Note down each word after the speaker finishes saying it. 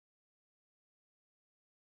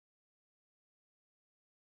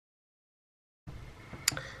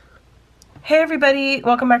Hey everybody,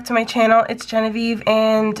 welcome back to my channel. It's Genevieve,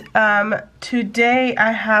 and today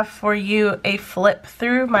I have for you a flip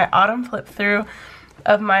through, my autumn flip through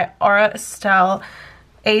of my Aura Estelle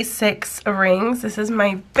A6 rings. This is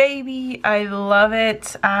my baby. I love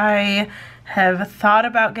it. I have thought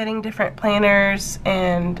about getting different planners,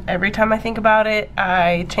 and every time I think about it,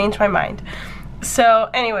 I change my mind. So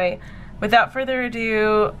anyway, without further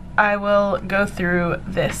ado, I will go through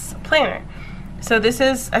this planner. So this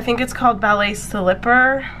is, I think it's called Ballet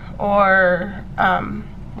Slipper or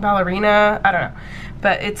Ballerina, I don't know.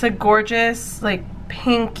 But it's a gorgeous, like,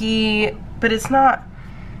 pinky, but it's not,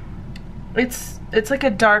 it's like a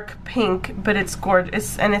dark pink, but it's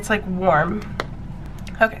gorgeous, and it's like warm.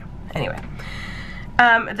 Okay, anyway.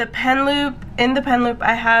 The pen loop, in the pen loop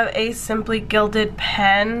I have a Simply Gilded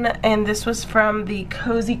pen, and this was from the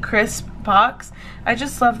Cozy Crisp box. I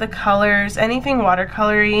just love the colors, anything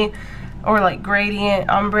watercolory or like gradient,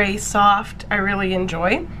 ombre, soft, I really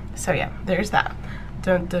enjoy. So yeah, there's that.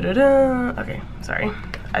 Dun, dun, dun, dun. Okay, sorry.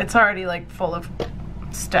 It's already like full of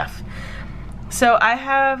stuff. So I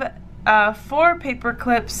have 4 paper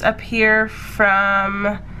clips up here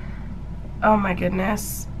from, oh my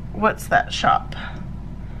goodness, what's that shop?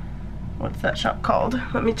 What's that shop called?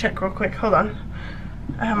 Let me check real quick, hold on.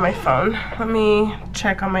 I have my phone. Let me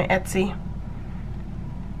check on my Etsy,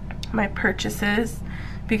 my purchases,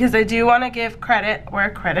 because I do want to give credit where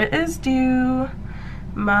credit is due.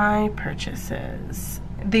 My purchases.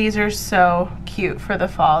 These are so cute for the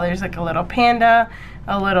fall. There's like a little panda,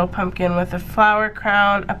 a little pumpkin with a flower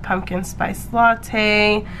crown, a pumpkin spice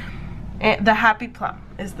latte, and the Happy Plum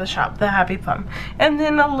is the shop, the Happy Plum. And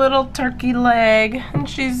then a little turkey leg, and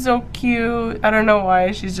she's so cute. I don't know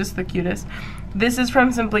why, she's just the cutest. This is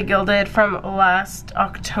from Simply Gilded from last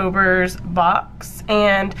October's box,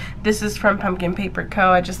 and this is from Pumpkin Paper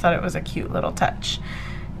Co. I just thought it was a cute little touch.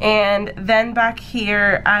 And then back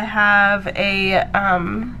here I have a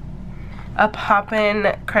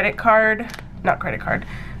Poppin credit card, not credit card,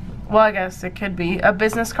 well, I guess it could be a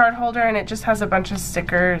business card holder, and it just has a bunch of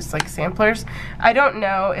stickers, like samplers. I don't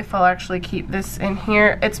know if I'll actually keep this in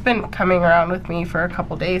here. It's been coming around with me for a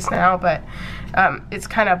couple days now, but it's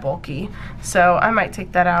kind of bulky, so I might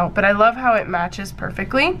take that out. But I love how it matches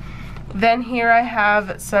perfectly. Then here I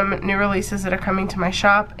have some new releases that are coming to my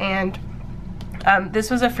shop, and this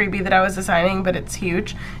was a freebie that I was designing, but it's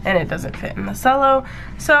huge and it doesn't fit in the cello,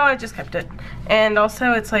 so I just kept it. And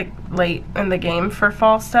also it's like late in the game for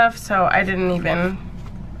fall stuff, so I didn't even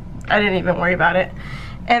worry about it.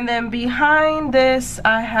 And then behind this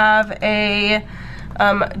I have a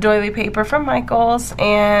doily paper from Michaels,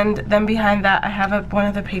 and then behind that I have one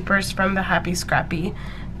of the papers from the Happy Scrappie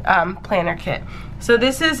planner kit. So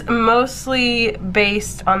this is mostly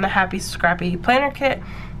based on the Happy Scrappie planner kit.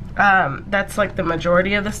 That's like the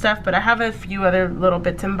majority of the stuff, but I have a few other little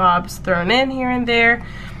bits and bobs thrown in here and there.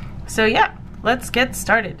 So yeah, let's get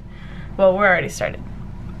started. Well, we're already started.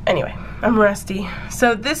 Anyway, I'm rusty.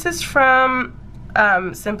 So this is from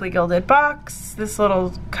Simply Gilded box, this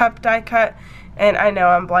little cup die cut, and I know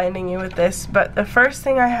I'm blinding you with this, but the first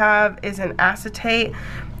thing I have is an acetate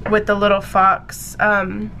with the little fox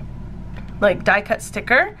like die cut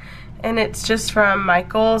sticker, and it's just from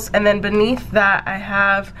Michaels. And then beneath that I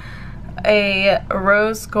have a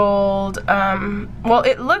rose gold, well,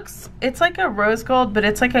 it's like a rose gold, but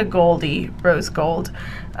it's like a goldy rose gold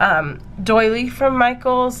doily from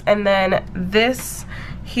Michaels. And then this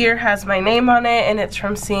here has my name on it, and it's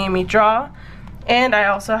from Seeing Me Draw. And I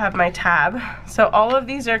also have my tab, so all of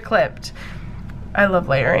these are clipped. I love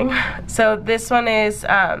layering. So this one is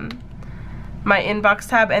my inbox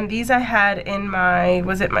tab, and these I had in my,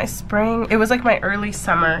 was it my spring? It was like my early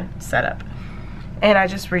summer setup, and I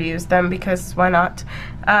just reused them because why not?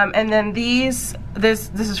 And then this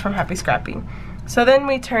is from Happy Scrappie. So then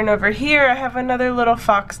we turn over here, I have another little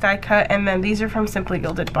fox die cut, and then these are from Simply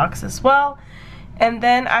Gilded box as well. And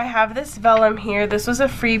then I have this vellum here. This was a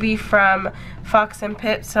freebie from Fox and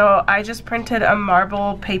Pip, so I just printed a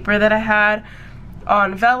marble paper that I had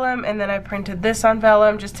on vellum, and then I printed this on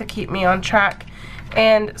vellum just to keep me on track.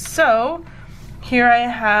 And so here I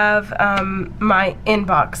have my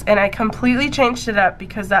inbox, and I completely changed it up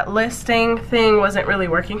because that listing thing wasn't really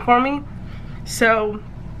working for me. So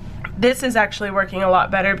this is actually working a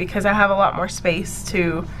lot better because I have a lot more space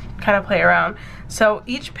to kind of play around. So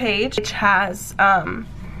each page has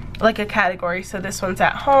like a category. So this one's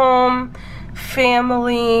at home,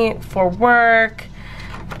 family, for work,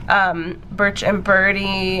 Birch and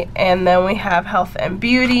Birdie, and then we have health and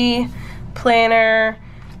beauty, planner,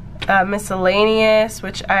 miscellaneous,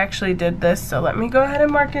 which I actually did this, so let me go ahead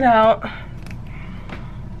and mark it out.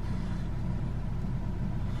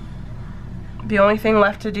 The only thing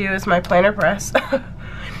left to do is my planner press.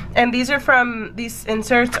 And these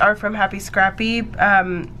inserts are from Happy Scrappy.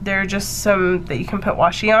 They're just some that you can put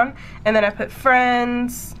washi on. And then I put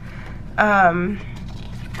friends. And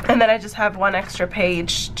then I just have one extra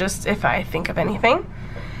page just if I think of anything.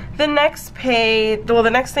 The next page, well, the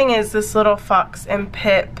next thing is this little Fox and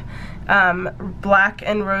Pip black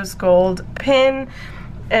and rose gold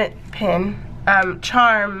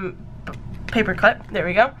charm paper clip. There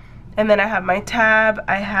we go. And then I have my tab.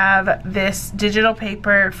 I have this digital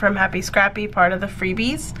paper from Happy Scrappy, part of the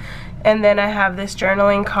freebies. And then I have this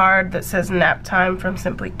journaling card that says nap time from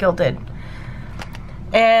Simply Gilded.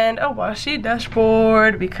 And a washi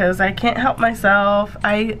dashboard because I can't help myself.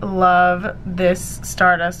 I love this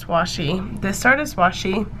Stardust washi. This Stardust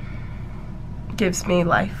washi gives me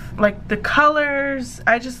life. Like the colors,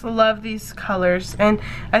 I just love these colors, and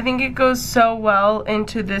I think it goes so well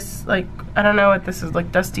into this, like, I don't know what this is,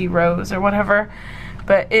 like dusty rose or whatever,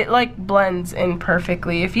 but it like blends in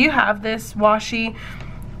perfectly. If you have this washi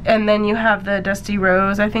and then you have the dusty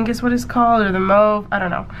rose, I think is what it's called, or the mauve, I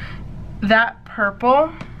don't know, that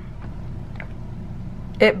purple,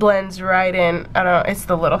 it blends right in. I don't know, it's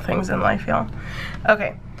the little things in life, y'all.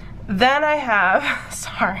 Okay, then I have,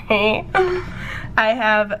 sorry, I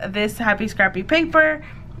have this Happy Scrappy paper.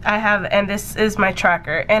 And this is my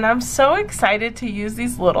tracker, and I'm so excited to use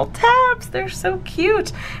these little tabs. They're so cute,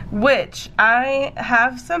 which I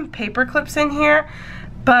have some paper clips in here,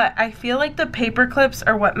 but I feel like the paper clips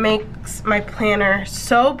are what makes my planner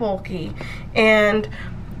so bulky. And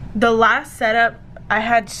the last setup, I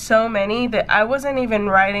had so many that I wasn't even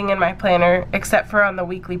writing in my planner except for on the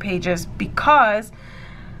weekly pages, because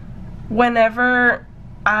whenever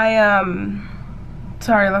I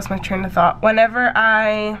sorry, I lost my train of thought. Whenever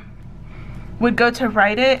I would go to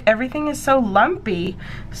write it, everything is so lumpy.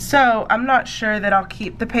 So I'm not sure that I'll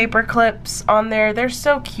keep the paper clips on there. They're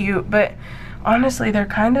so cute, but honestly, they're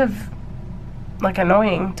kind of like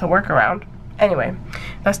annoying to work around. Anyway,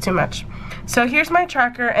 that's too much. So here's my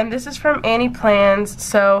tracker, and this is from Annie Plans.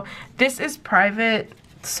 So this is private,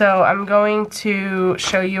 so I'm going to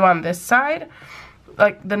show you on this side,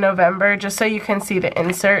 like the November, just so you can see the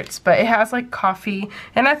inserts. But it has like coffee,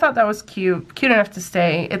 and I thought that was cute enough to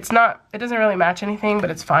stay. It doesn't really match anything, but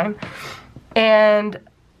it's fine. And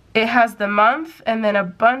it has the month and then a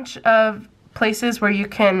bunch of places where you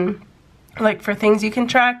can, like, for things you can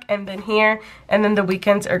track, and then here, and then the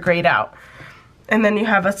weekends are grayed out. And then you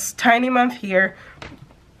have a tiny month here,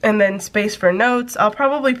 and then space for notes. I'll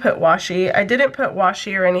probably put washi. I didn't put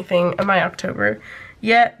washi or anything in my October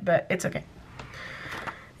yet, but it's okay.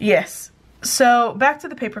 Yes, so back to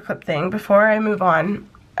the paperclip thing before I move on.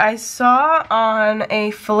 I saw on a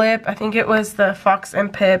flip, I think it was the Fox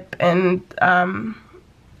and Pip and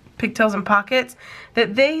Pigtails and Pockets,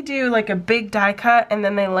 that they do like a big die cut and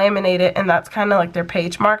then they laminate it, and that's kind of like their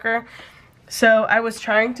page marker. So I was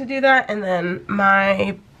trying to do that, and then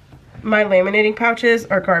my laminating pouches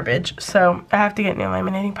are garbage, so I have to get new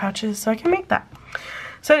laminating pouches so I can make that.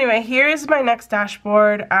 So anyway, here is my next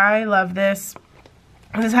dashboard. I love this.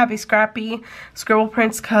 This is Happy Scrappy, Scribble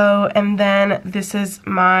Prints Co. And then this is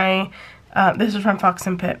my, this is from Fox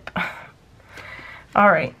and Pip.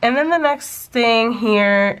 Alright, and then the next thing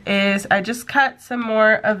here is I just cut some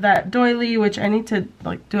more of that doily, which I need to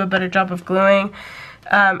like do a better job of gluing.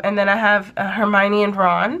 And then I have Hermione and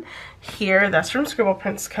Ron here. That's from Scribble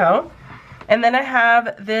Prints Co. And then I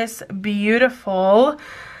have this beautiful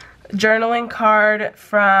journaling card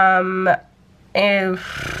from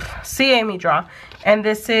See Amy Draw. And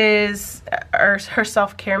this is her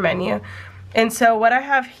self-care menu. And so what I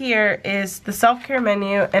have here is the self-care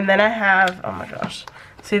menu, and then I have, oh my gosh,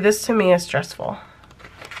 see, this to me is stressful.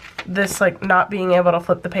 This, like, not being able to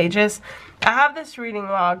flip the pages. I have this reading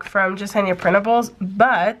log from Jasenia Printables,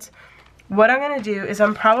 but what I'm going to do is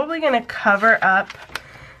I'm probably going to cover up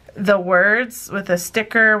the words with a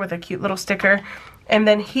sticker, with a cute little sticker. And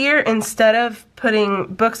then here, instead of putting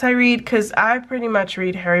books I read, because I pretty much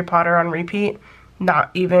read Harry Potter on repeat,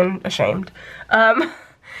 not even ashamed.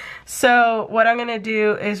 So what I'm going to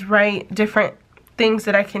do is write different things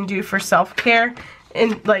that I can do for self-care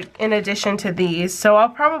in addition to these. So I'll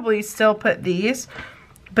probably still put these,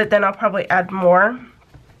 but then I'll probably add more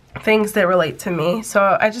things that relate to me.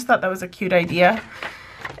 So I just thought that was a cute idea.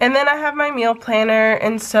 And then I have my meal planner,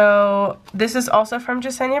 and so this is also from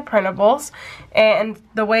Jasenia Printables. And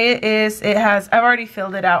the way it is, it has, I've already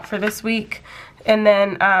filled it out for this week. And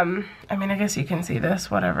then, I mean, I guess you can see this,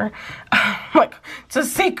 whatever. Like, it's a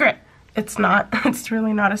secret. It's not. It's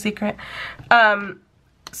really not a secret.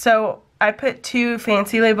 So I put 2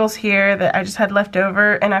 fancy labels here that I just had left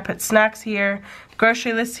over, and I put snacks here,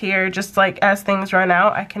 grocery list here, just like as things run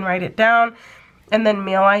out, I can write it down. And then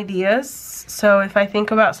meal ideas. So if I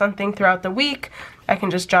think about something throughout the week, I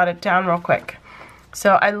can just jot it down real quick.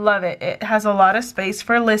 So I love it. It has a lot of space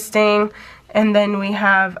for listing, and then we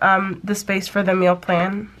have the space for the meal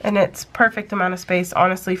plan, and it's perfect amount of space,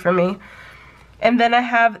 honestly, for me. And then I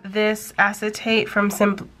have this acetate from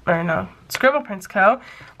Scribble Prints Co.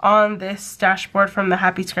 on this dashboard from the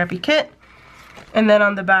Happy Scrappy kit. And then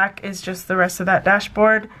on the back is just the rest of that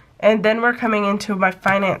dashboard. And then we're coming into my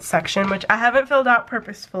finance section, which I haven't filled out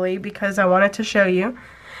purposefully because I wanted to show you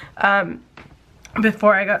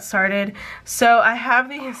before I got started. So I have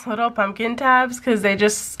these little pumpkin tabs because they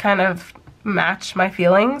just kind of match my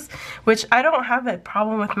feelings, which I don't have a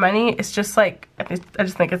problem with money. It's just like, I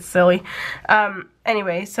just think it's silly.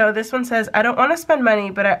 Anyway, so this one says, I don't want to spend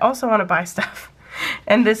money, but I also want to buy stuff.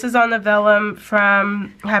 And this is on the vellum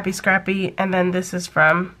from Happy Scrappy, and then this is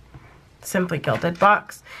from Simply Gilded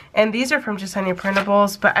box. And these are from Just On Your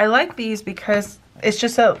Printables, but I like these because it's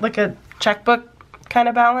just like a checkbook kind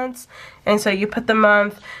of balance. And so you put the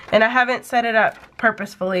month, and I haven't set it up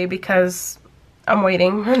purposefully because I'm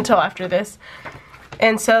waiting until after this.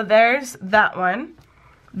 And so there's that one.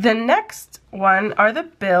 The next one are the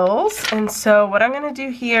bills. And so what I'm going to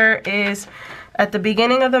do here is at the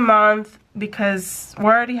beginning of the month, because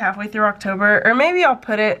we're already halfway through October, or maybe I'll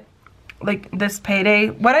put it like this payday.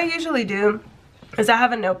 What I usually do is I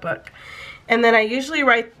have a notebook, and then I usually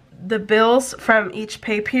write the bills from each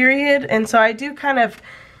pay period. And so I do kind of,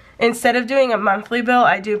 instead of doing a monthly bill,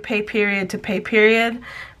 I do pay period to pay period,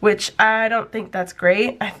 which I don't think that's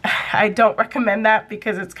great. I don't recommend that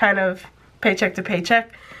because it's kind of paycheck to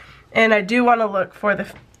paycheck. And I do want to look for the,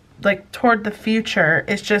 like, toward the future.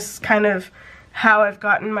 It's just kind of how I've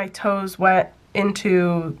gotten my toes wet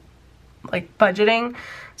into, like, budgeting.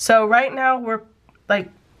 So right now we're, like,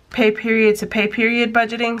 pay period to pay period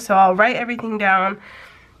budgeting. So I'll write everything down,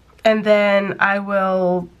 and then I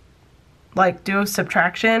will, like, do a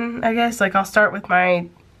subtraction, I guess. Like, I'll start with my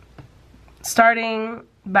starting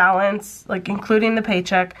balance, like including the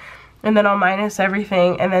paycheck, and then I'll minus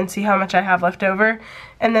everything and then see how much I have left over.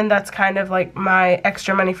 And then that's kind of like my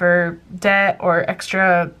extra money for debt or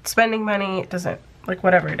extra spending money. It doesn't, like,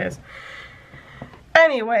 whatever it is.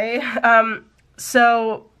 Anyway,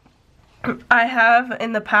 so I have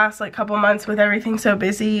in the past, like, couple months with everything so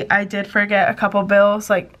busy, I did forget a couple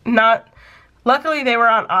bills. Like, not, luckily they were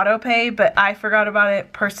on auto pay, but I forgot about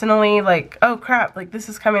it personally. Like, oh crap, like, this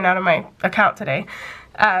is coming out of my account today.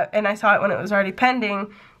 And I saw it when it was already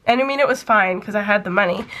pending. And I mean, it was fine because I had the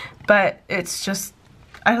money, but it's just,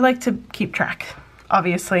 I like to keep track.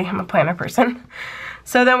 Obviously, I'm a planner person.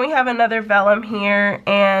 So then we have another vellum here,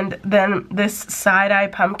 and then this side-eye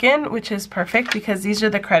pumpkin, which is perfect because these are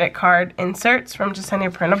the credit card inserts from Just On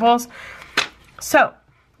Your Printables. So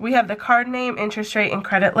we have the card name, interest rate, and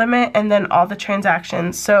credit limit, and then all the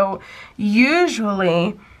transactions. So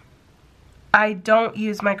usually I don't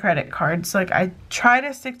use my credit cards. Like, I try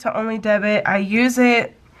to stick to only debit. I use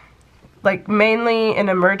it, like, mainly in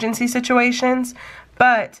emergency situations,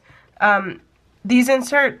 but these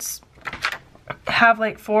inserts have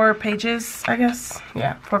like 4 pages, I guess.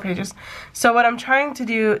 Yeah, 4 pages. So what I'm trying to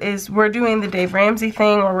do is we're doing the Dave Ramsey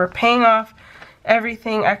thing, where we're paying off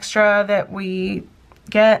everything extra that we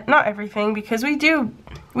get. Not everything, because we do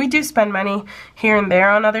spend money here and there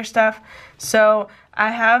on other stuff. So I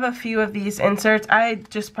have a few of these inserts. I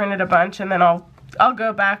just printed a bunch, and then I'll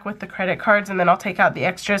go back with the credit cards, and then I'll take out the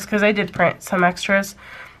extras because I did print some extras.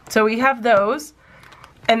 So we have those.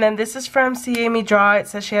 And then this is from See Amy Draw. It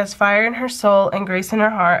says she has fire in her soul and grace in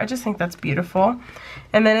her heart. I just think that's beautiful.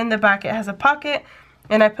 And then in the back it has a pocket,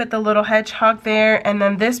 and I put the little hedgehog there. And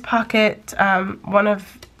then this pocket, what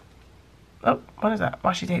is that?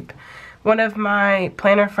 Washi tape. One of my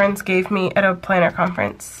planner friends gave me at a planner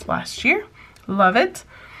conference last year. Love it.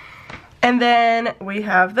 And then we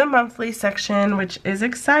have the monthly section, which is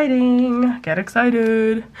exciting. Get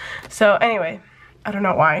excited. So anyway, I don't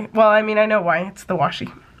know why. Well, I mean, I know why. It's the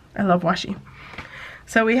washi. I love washi.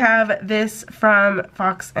 So we have this from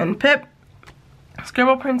Fox and Pip,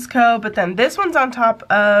 Scribble Prints Co. But then this one's on top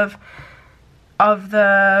of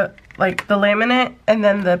the, like, the laminate, and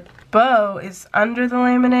then the bow is under the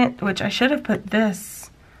laminate, which I should have put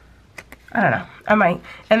this. I don't know. I might.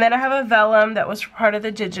 And then I have a vellum that was part of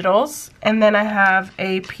the digitals, and then I have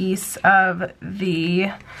a piece of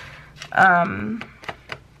the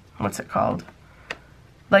what's it called?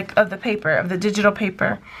 Like, of the paper, of the digital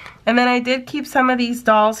paper. And then I did keep some of these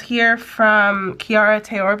dolls here from Kiara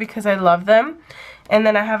Taylor because I love them. And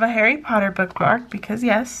then I have a Harry Potter bookmark because,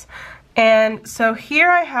 yes. And so here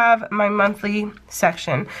I have my monthly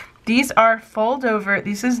section. These are fold over.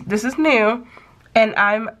 This is new, and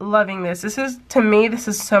I'm loving this. To me, this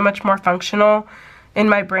is so much more functional in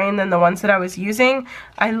my brain than the ones that I was using.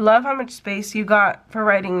 I love how much space you got for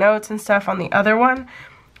writing notes and stuff on the other one,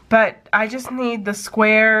 but I just need the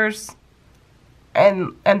squares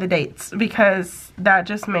and the dates, because that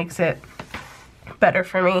just makes it better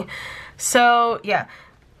for me. So yeah,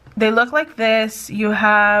 they look like this. You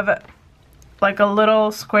have like a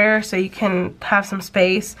little square so you can have some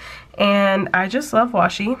space, and I just love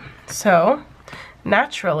washi, so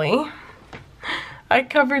naturally I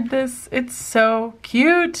covered this. It's so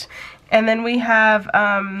cute. And then we have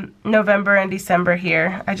November and December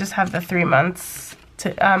here. I just have the 3 months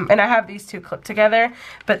to, and I have these two clipped together,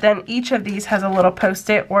 but then each of these has a little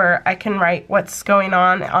post-it where I can write what's going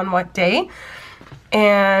on what day.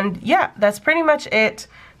 And yeah, that's pretty much it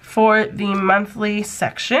for the monthly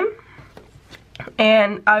section.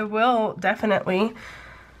 And I will definitely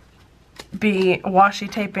be washi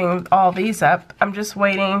taping all these up. I'm just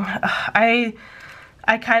waiting.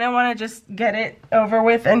 I kind of want to just get it over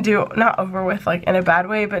with and do, not over with like in a bad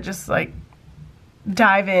way, but just like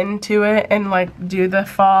dive into it and like do the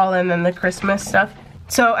fall and then the Christmas stuff.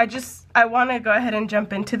 So I want to go ahead and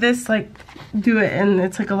jump into this, like do it, and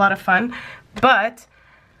it's like a lot of fun. But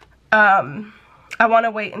I want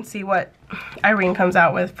to wait and see what Irene comes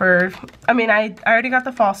out with for, I mean, I already got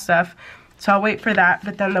the fall stuff, so I'll wait for that,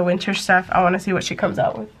 but then the winter stuff, I want to see what she comes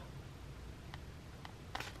out with.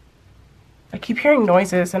 I keep hearing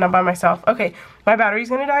noises and I'm by myself. Okay, my battery's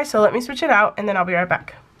gonna die, so let me switch it out and then I'll be right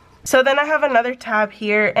back. So then I have another tab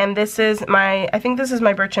here, and this is my, I think this is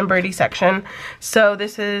my Birch and Birdie section. So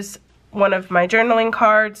this is one of my journaling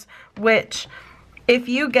cards, which if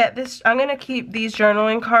you get this, I'm gonna keep these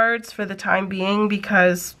journaling cards for the time being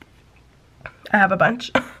because I have a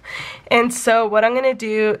bunch. And so what I'm gonna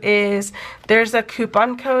do is, there's a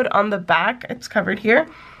coupon code on the back, it's covered here,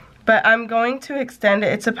 but I'm going to extend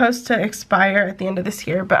it. It's supposed to expire at the end of this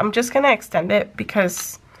year, but I'm just gonna extend it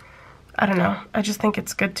because, I don't know, I just think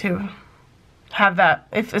it's good to have that,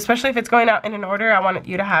 especially if it's going out in an order, I want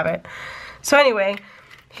you to have it. So anyway,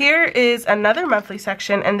 here is another monthly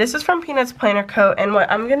section, and this is from Peanuts Planner Co. And what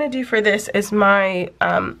I'm gonna do for this is my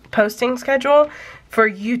posting schedule for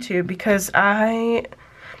YouTube, because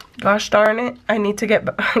gosh darn it, I need to get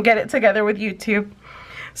it together with YouTube.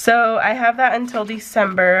 So I have that until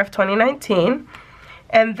December of 2019.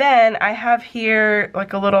 And then I have here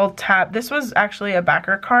like a little tab. This was actually a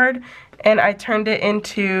backer card, and I turned it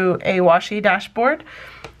into a washi dashboard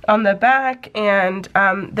on the back. And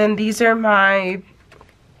then these are my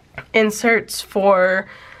inserts for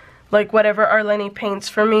like whatever Arlene paints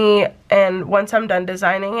for me, and once I'm done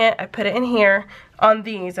designing it, I put it in here. On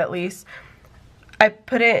these at least, I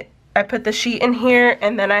put the sheet in here,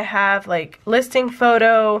 and then I have like listing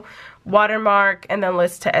photo, watermark, and then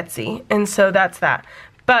list to Etsy. And so that's that.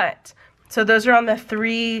 But so those are on the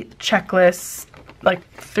 3 checklists, like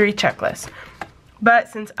 3 checklists. But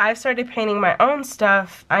since I've started painting my own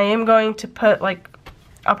stuff, I am going to put like,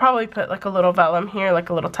 I'll probably put like a little vellum here,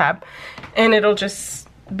 like a little tab, and it'll just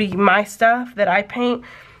be my stuff that I paint.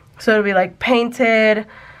 So it'll be like painted,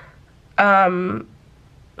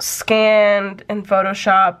 scanned and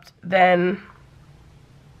photoshopped, then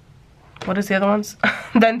what is the other ones?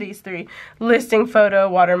 Then these 3, listing photo,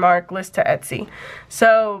 watermark, list to Etsy.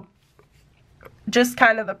 So just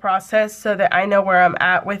kind of the process so that I know where I'm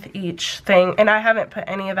at with each thing. And I haven't put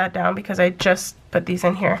any of that down because I just put these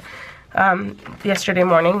in here yesterday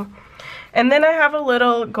morning. And then I have a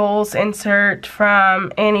little goals insert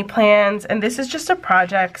from Annie Plans, and this is just a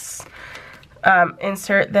projects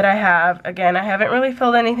insert that I have. Again, I haven't really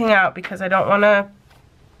filled anything out because I don't want to,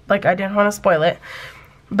 like, I didn't want to spoil it.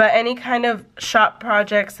 But any kind of shop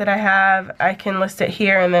projects that I have, I can list it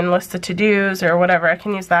here and then list the to-dos or whatever. I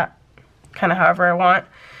can use that kind of however I want.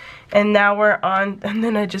 And now we're on, and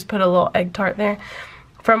then I just put a little egg tart there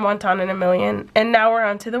from Wonton in a Million. And now we're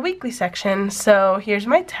on to the weekly section. So here's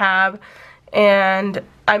my tab, and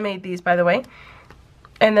I made these, by the way.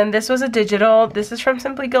 And then this was a digital. This is from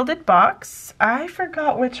Simply Gilded Box. I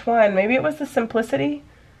forgot which one. Maybe it was the Simplicity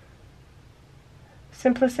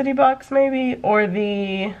box, maybe, or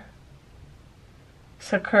the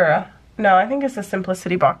Sakura. No, I think it's the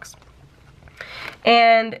Simplicity box.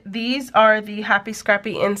 And these are the Happy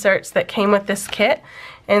Scrappy inserts that came with this kit.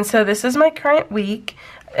 And so this is my current week.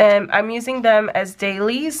 I'm using them as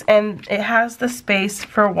dailies, and it has the space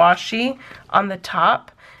for washi on the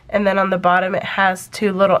top. And then on the bottom it has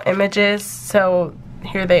 2 little images, so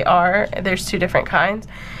here they are. There's 2 different kinds.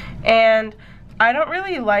 And I don't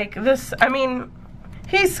really like this. I mean,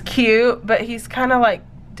 He's cute, but he's kind of like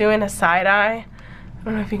doing a side eye. I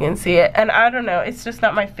don't know if you can see it. And I don't know, it's just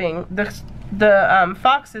not my thing. The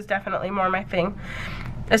fox is definitely more my thing,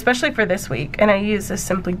 especially for this week. And I use this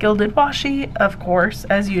Simply Gilded washi, of course,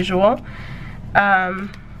 as usual.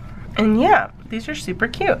 And yeah, these are super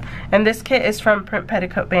cute. And this kit is from Print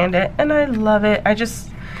Petticoat Bandit, and I love it.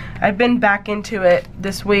 I've been back into it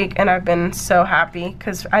this week, and I've been so happy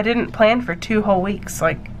because I didn't plan for 2 whole weeks,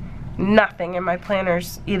 like nothing in my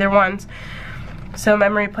planners, either ones. So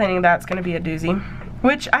memory planning, that's gonna be a doozy,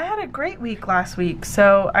 which I had a great week last week,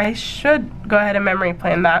 so I should go ahead and memory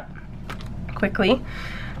plan that quickly.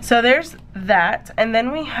 So there's that, and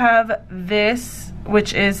then we have this,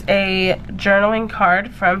 which is a journaling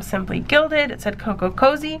card from Simply Gilded. It said Cocoa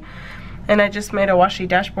Cozy, and I just made a washi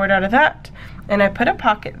dashboard out of that, and I put a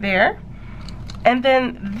pocket there. And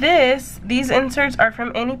then these inserts are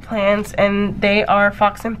from Any Plans, and they are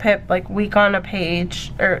Fox and Pip, like week on a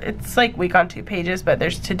page, or it's like week on 2 pages, but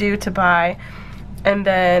there's to do, to buy, and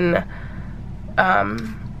then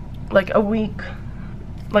like a week,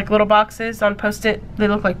 like little boxes on Post-it. They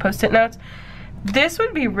look like Post-it notes. This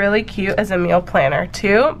would be really cute as a meal planner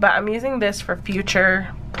too, but I'm using this for future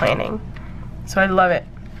planning, so I love it.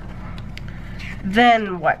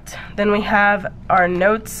 Then what? Then we have our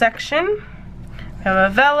notes section. We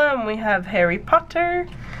have a vellum, we have Harry Potter,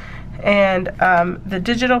 and the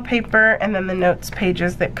digital paper, and then the notes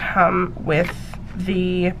pages that come with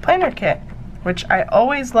the planner kit, which I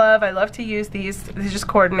always love. I love to use these. These just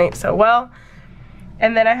coordinate so well.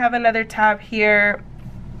 And then I have another tab here,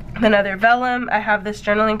 another vellum. I have this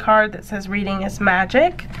journaling card that says Reading is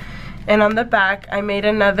Magic. And on the back, I made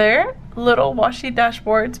another little washi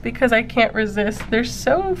dashboards because I can't resist. They're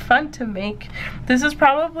so fun to make. This is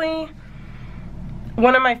probably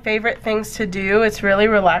one of my favorite things to do. It's really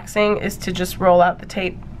relaxing, is to just roll out the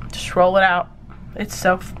tape. Just roll it out. It's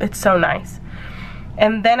so nice.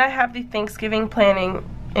 And then I have the Thanksgiving planning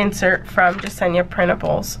insert from Jasenia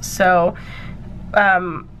Printables. So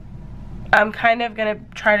I'm kind of gonna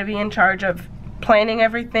try to be in charge of planning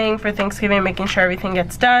everything for Thanksgiving, making sure everything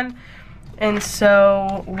gets done. And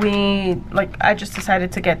so I just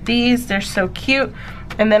decided to get these. They're so cute.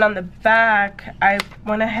 And then on the back, I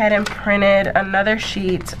went ahead and printed another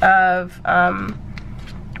sheet of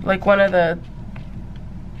like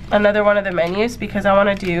another one of the menus, because I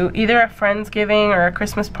want to do either a Friendsgiving or a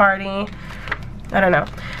Christmas party. I don't know.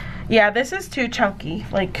 Yeah, this is too chunky.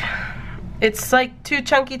 Like, it's like too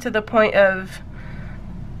chunky to the point of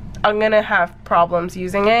I'm gonna have problems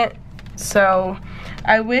using it. So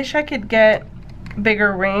I wish I could get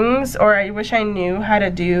bigger rings, or I wish I knew how to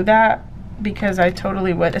do that, because I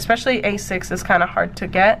totally would. Especially A6 is kind of hard to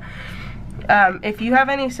get. If you have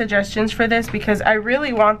any suggestions for this, because I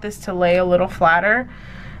really want this to lay a little flatter,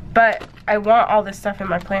 but I want all this stuff in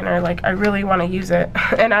my planner. Like, I really want to use it.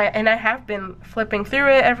 and I have been flipping through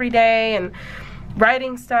it every day and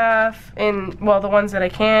writing stuff in, well, the ones that I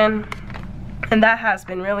can. And that has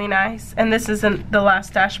been really nice. And this isn't the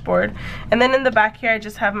last dashboard. And then in the back here, I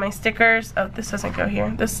just have my stickers. Oh, this doesn't go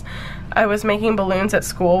here. I was making balloons at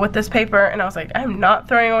school with this paper, and I was like, I'm not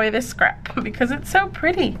throwing away this scrap because it's so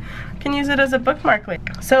pretty. I can use it as a bookmark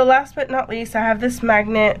later. So last but not least, I have this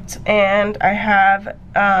magnet, and I have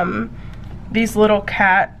these little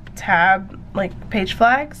cat tab, like, page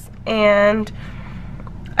flags. And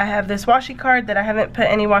I have this washi card that I haven't put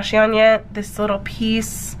any washi on yet. This little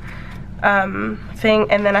piece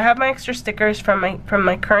thing, and then I have my extra stickers from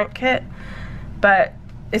my current kit, but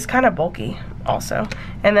it's kind of bulky also.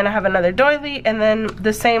 And then I have another doily, and then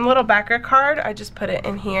the same little backer card, I just put it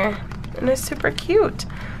in here, and it's super cute.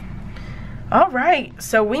 All right,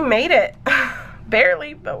 so we made it.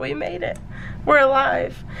 Barely, but we made it. We're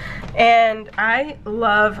alive. And I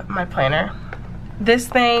love my planner. This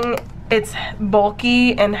thing, it's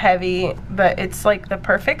bulky and heavy, but it's like the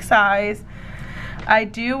perfect size. I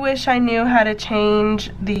do wish I knew how to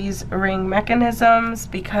change these ring mechanisms,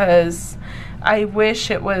 because I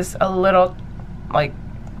wish it was a little, like,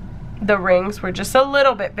 the rings were just a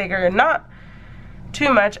little bit bigger, not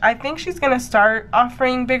too much. I think she's gonna start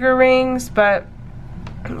offering bigger rings, but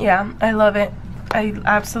yeah, I love it. I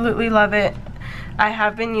absolutely love it. I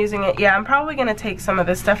have been using it. Yeah, I'm probably gonna take some of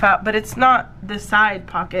this stuff out, but it's not the side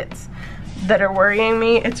pockets that are worrying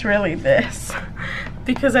me. It's really this,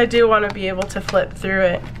 because I do want to be able to flip through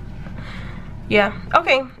it. Yeah,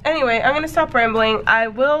 okay, anyway, I'm gonna stop rambling. I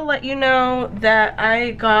will let you know that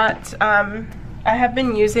I got I have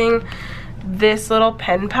been using this little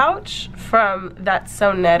pen pouch from That's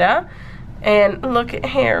So Netta, and look at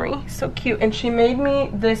Harry, so cute. And she made me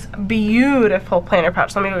this beautiful planner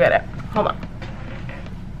pouch. Let me go get it, hold on.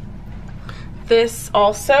 this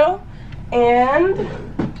also. And,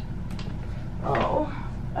 oh,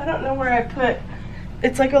 I don't know where I put,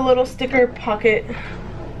 it's like a little sticker pocket.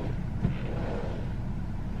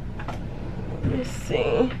 Let me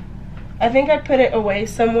see. I think I put it away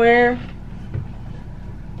somewhere.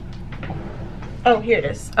 Oh, here it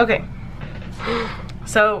is. Okay.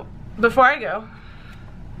 So, before I go,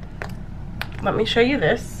 let me show you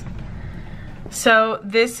this. So,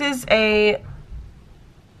 this is a,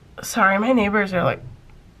 sorry, my neighbors are like,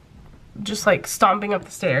 just like stomping up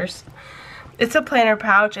the stairs. It's a planner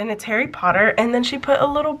pouch and it's Harry Potter, and then she put a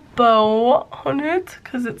little bow on it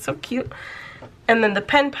because it's so cute. And then the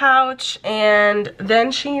pen pouch, and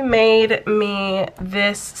then she made me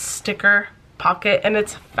this sticker pocket, and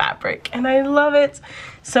it's fabric and I love it.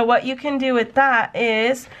 So what you can do with that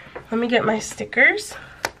is, let me get my stickers.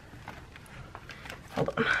 Hold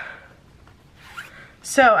on.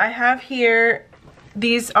 So I have here,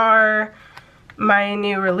 these are my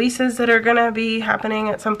new releases that are gonna be happening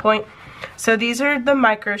at some point. So these are the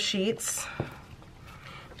micro sheets.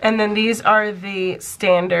 And then these are the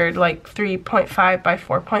standard like 3.5 by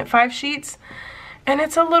 4.5 sheets. And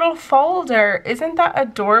it's a little folder. Isn't that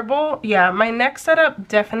adorable? Yeah, my next setup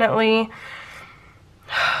definitely,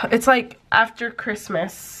 it's like after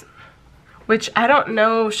Christmas. Which I don't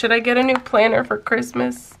know, should I get a new planner for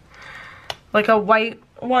Christmas? Like a white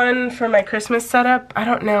one for my Christmas setup? I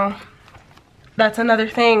don't know. That's another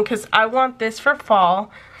thing, because I want this for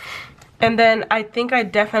fall. And then I think I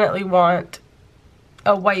definitely want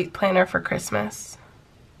a white planner for Christmas,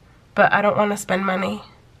 but I don't want to spend money.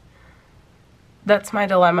 That's my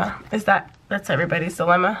dilemma. That's everybody's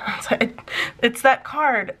dilemma. It's that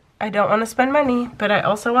card. I don't want to spend money, but I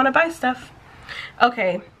also want to buy stuff.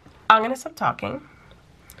 Okay, I'm gonna stop talking.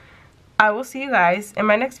 I will see you guys in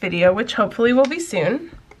my next video, which hopefully will be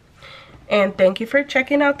soon. And thank you for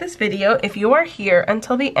checking out this video. If you are here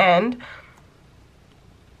until the end,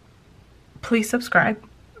 please subscribe.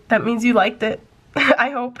 That means you liked it. I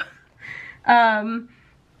hope.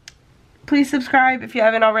 Please subscribe if you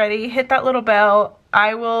haven't already. Hit that little bell.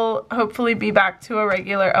 I will hopefully be back to a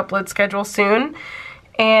regular upload schedule soon.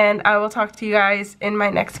 And I will talk to you guys in my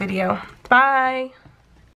next video. Bye!